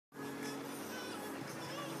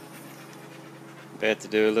About to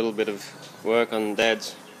do a little bit of work on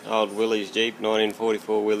Dad's old Willys Jeep,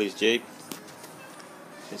 1944 Willys Jeep.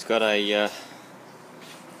 It's got a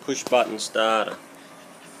push button starter.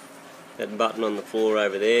 That button on the floor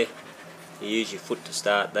over there, you use your foot to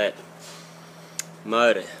start that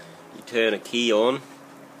motor. You turn a key on,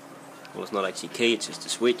 well it's not actually a key, it's just a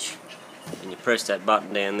switch, and you press that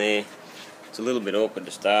button down there. It's a little bit awkward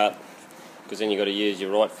to start because then you've got to use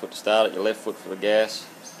your right foot to start it, your left foot for the gas.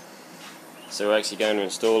 So we're actually going to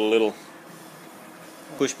install a little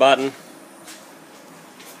push button,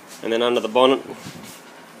 and then under the bonnet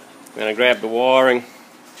we're going to grab the wiring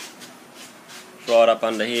right up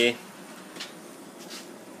under here.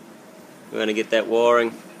 We're going to get that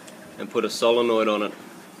wiring and put a solenoid on it.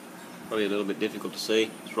 Probably a little bit difficult to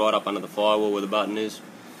see. It's right up under the firewall where the button is.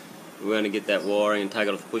 We're going to get that wiring and take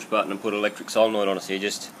it off the push button and put an electric solenoid on it. So you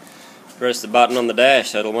just press the button on the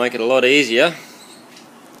dash. That'll make it a lot easier.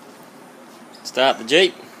 Start the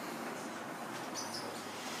Jeep.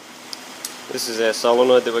 This is our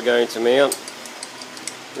solenoid that we're going to mount.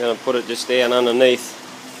 We're going to put it just down underneath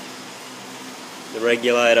the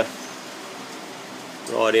regulator,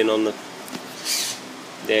 right in on the,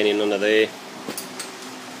 down in under there.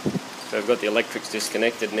 So I've got the electrics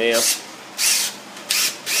disconnected now.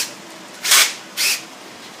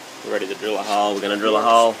 We're ready to drill a hole. We're going to drill a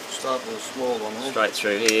hole. Start with a small one here. Straight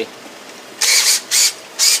through here.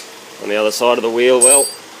 On the other side of the wheel well.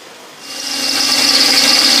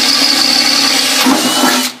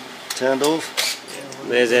 Turned off.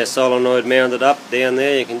 There's our solenoid mounted up down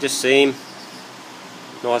there. You can just see him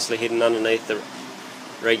nicely hidden underneath the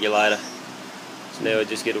regulator. So now we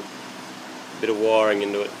just get a bit of wiring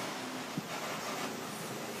into it.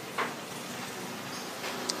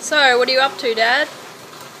 So, what are you up to, Dad?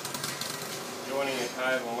 Joining a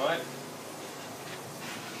cable, mate.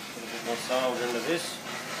 Put a bit more solder into this.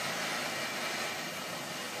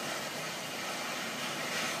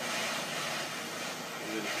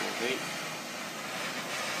 Beautiful heat.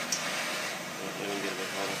 Let me get a bit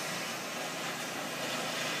hotter.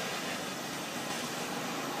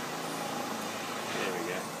 There we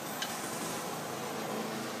go.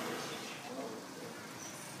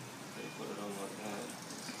 Put it on like that.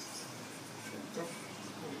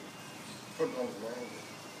 Put it on the wall.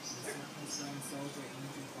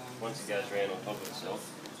 Once it goes around on top of itself,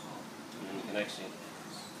 and then you can actually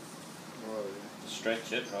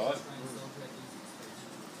stretch it, right?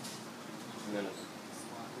 And then it's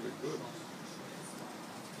Pretty good.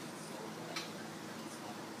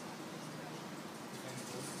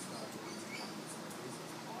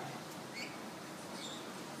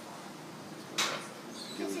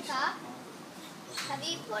 Jessica, have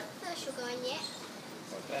you put the sugar in yet?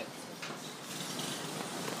 like that.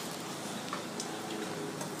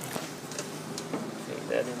 Feed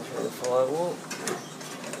that in through the firewall.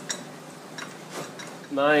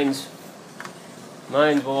 Mains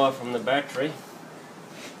wire from the battery.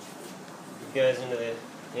 It goes into the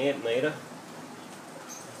amp meter.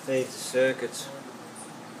 Feeds the circuits.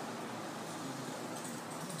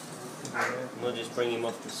 And I'll just bring him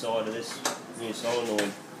off the side of this new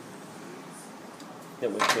solenoid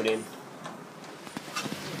that we put in.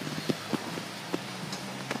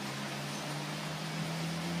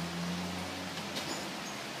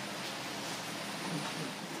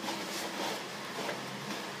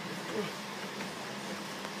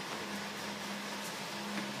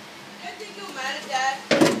 I don't think it'll matter, Dad.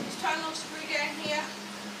 This tiny little screw down here,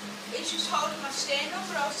 it's just holding my stand on,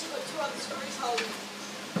 but I've still got two other screws holding it.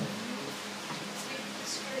 The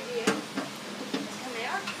screw here come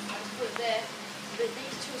out, I just put it there, but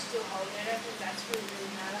these two are still holding it. I don't think that's really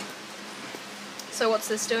matter. So what's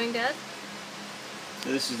this doing, Dad?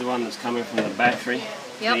 So this is the one that's coming from the battery,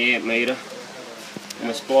 Yep. the amp meter, and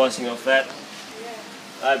we're splicing off that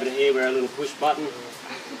over to here where our little push button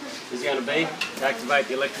is going to be to activate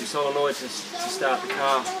the electric solenoid to start the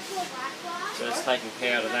car. So it's taking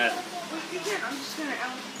power to that. I'm just going to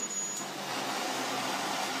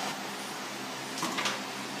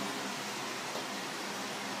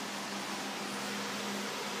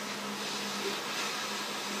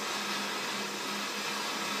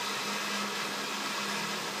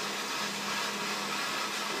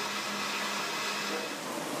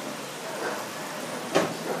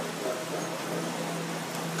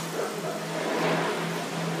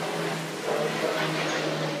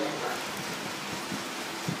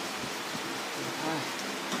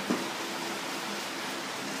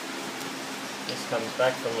This comes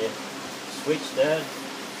back from your switch, Dad,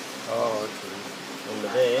 Oh, okay. under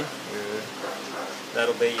there. Yeah.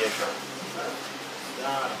 That'll be your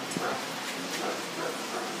starter.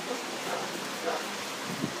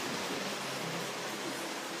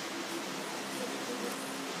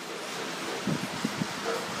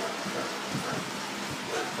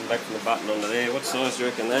 back from the button onto there. What size do you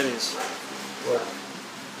reckon that is? What?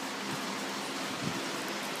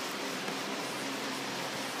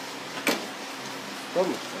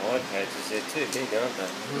 Problem with the iPads is they're too big, aren't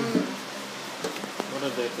they? What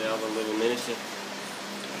about the other little miniature?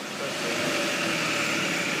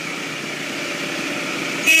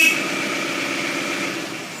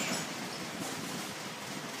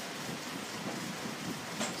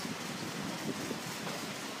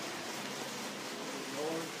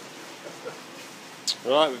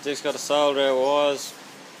 Right, we've just got to solder our wires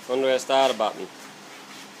onto our starter button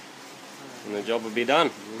and the job will be done.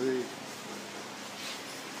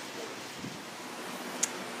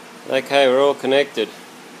 Okay, we're all connected.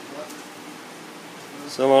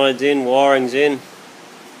 Solenoid's in, wiring's in.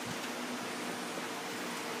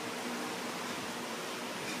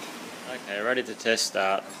 Okay, ready to test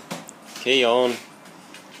start. Key on,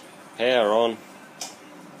 power on.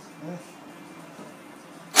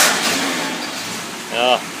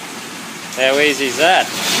 Oh, how easy is that?